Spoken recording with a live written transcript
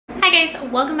Hi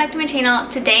guys, welcome back to my channel.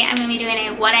 Today I'm going to be doing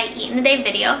a what I eat in a day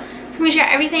video. So I'm going to share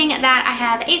everything that I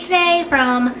have ate today,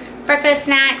 from breakfast,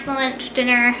 snacks, lunch,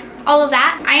 dinner, all of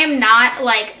that. I am not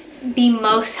like the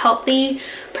most healthy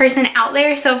person out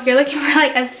there, so if you're looking for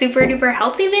like a super duper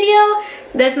healthy video,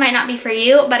 this might not be for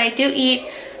you, but I do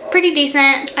eat pretty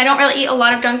decent. I don't really eat a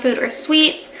lot of junk food or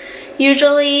sweets.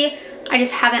 Usually I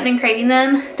just haven't been craving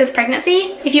them this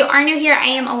pregnancy. If you are new here, I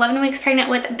am 11 weeks pregnant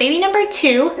with baby number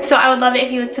 2. So I would love it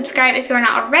if you would subscribe if you are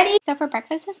not already. So for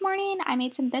breakfast this morning, I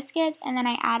made some biscuits and then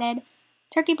I added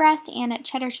turkey breast and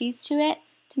cheddar cheese to it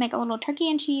to make a little turkey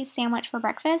and cheese sandwich for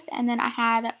breakfast. And then I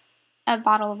had a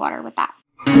bottle of water with that.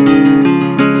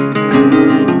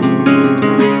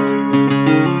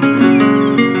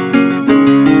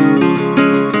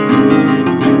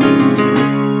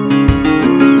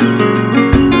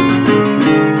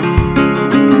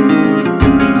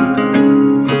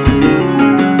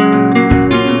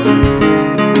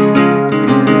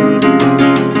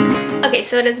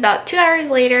 So it is about 2 hours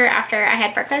later after I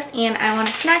had breakfast and I want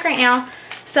a snack right now.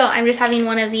 So I'm just having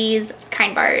one of these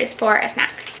Kind bars for a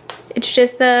snack. It's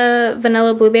just the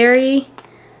vanilla blueberry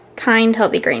Kind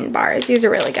healthy grain bars. These are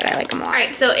really good. I like them a lot.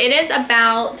 Alright, so it is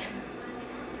about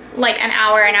like an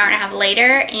hour and a half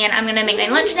later and I'm gonna make my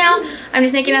lunch now. I'm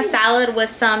just making a salad with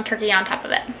some turkey on top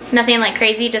of it. Nothing like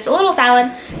crazy, just a little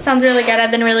salad. Sounds really good.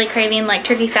 I've been really craving like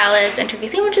turkey salads and turkey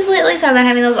sandwiches lately, so I've been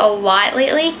having those a lot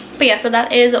lately. But yeah, so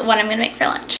that is what I'm gonna make for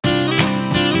lunch.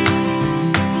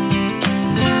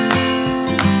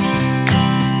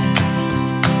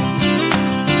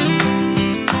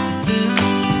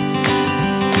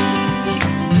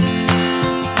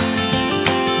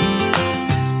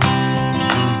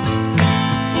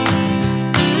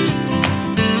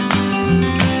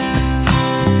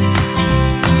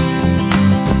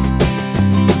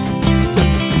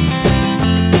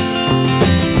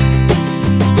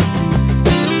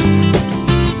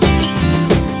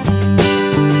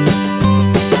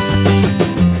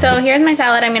 So here's my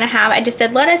salad I'm gonna have. I just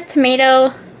did lettuce,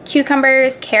 tomato,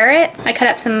 cucumbers, carrots. I cut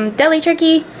up some deli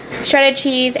turkey, shredded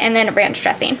cheese, and then ranch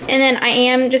dressing. And then I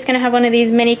am just gonna have one of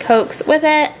these mini Cokes with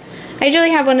it. I usually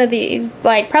have one of these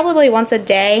like probably once a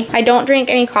day. I don't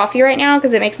drink any coffee right now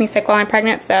because it makes me sick while I'm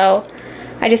pregnant, so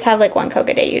I just have like one Coke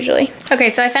a day usually.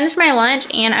 Okay, so I finished my lunch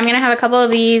and I'm gonna have a couple of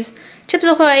these Chips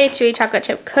Ahoy chewy chocolate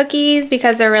chip cookies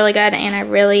because they're really good and I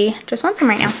really just want some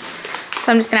right now.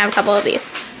 So I'm just gonna have a couple of these.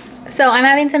 So I'm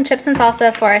having some chips and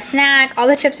salsa for a snack. All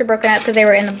the chips are broken up because they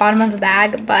were in the bottom of the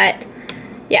bag, but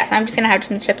yeah, so I'm just gonna have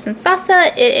some chips and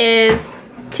salsa. It is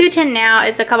 2:10 now.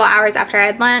 It's a couple hours after I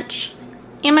had lunch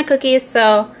and my cookies,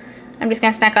 so I'm just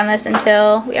gonna snack on this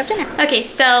until we have dinner. Okay,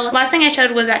 so last thing I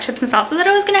showed was that chips and salsa that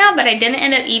I was gonna have, but I didn't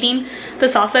end up eating the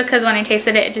salsa because when I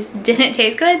tasted it, it just didn't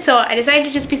taste good. So I decided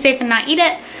to just be safe and not eat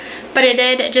it, but it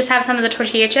did just have some of the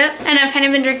tortilla chips. And I've kind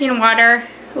of been drinking water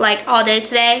like all day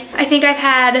today. I think I've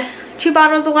had 2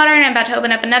 bottles of water and I'm about to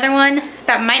open up another one.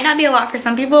 That might not be a lot for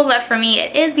some people, but for me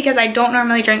it is because I don't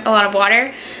normally drink a lot of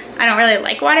water. I don't really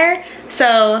like water,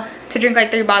 so to drink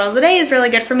like 3 bottles a day is really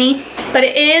good for me. But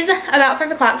it is about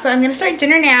 5 o'clock, so I'm gonna start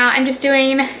dinner now. I'm just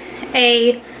doing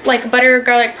a like butter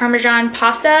garlic parmesan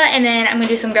pasta and then I'm gonna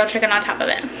do some grilled chicken on top of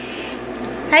it.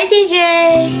 Hi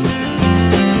DJ!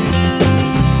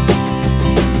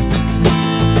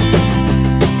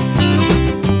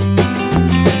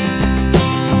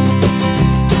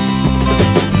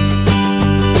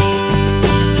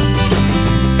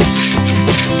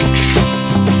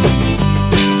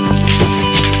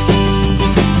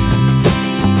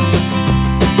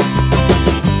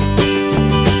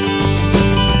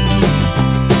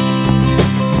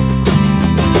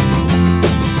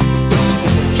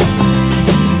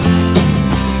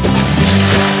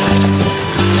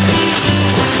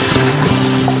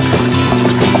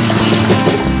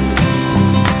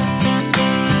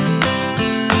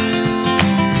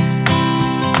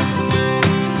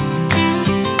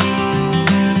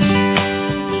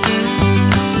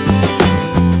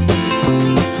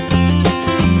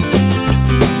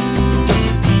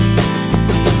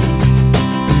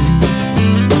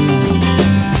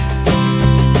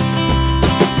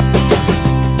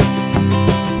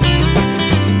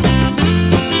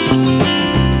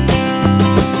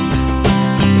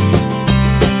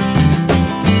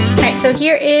 So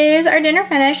here is our dinner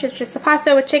finished. It's just a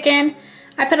pasta with chicken.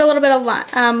 I put a little bit of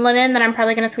lemon that I'm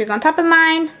probably gonna squeeze on top of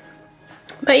mine.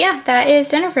 But yeah, that is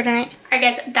dinner for tonight.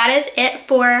 Alright guys, that is it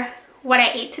for what I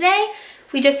ate today.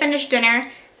 We just finished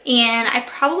dinner. and I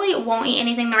probably won't eat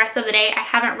anything the rest of the day. I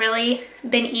haven't really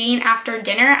been eating after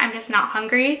dinner. I'm just not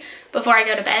hungry before I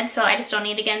go to bed, so I just don't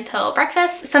eat again until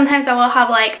breakfast. Sometimes I will have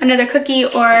like another cookie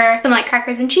or some like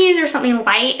crackers and cheese or something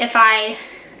light if I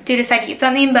do decide to eat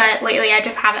something, but lately I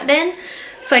just haven't been.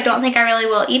 So I don't think I really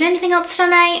will eat anything else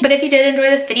tonight. But if you did enjoy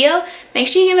this video, make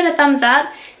sure you give it a thumbs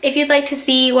up. If you'd like to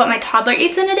see what my toddler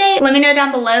eats in a day, let me know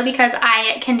down below because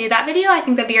I can do that video. I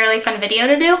think that'd be a really fun video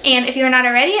to do. And if you're not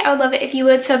already, I would love it if you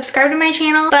would subscribe to my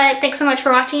channel. But thanks so much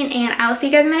for watching, and I will see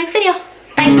you guys in my next video.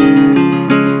 Bye!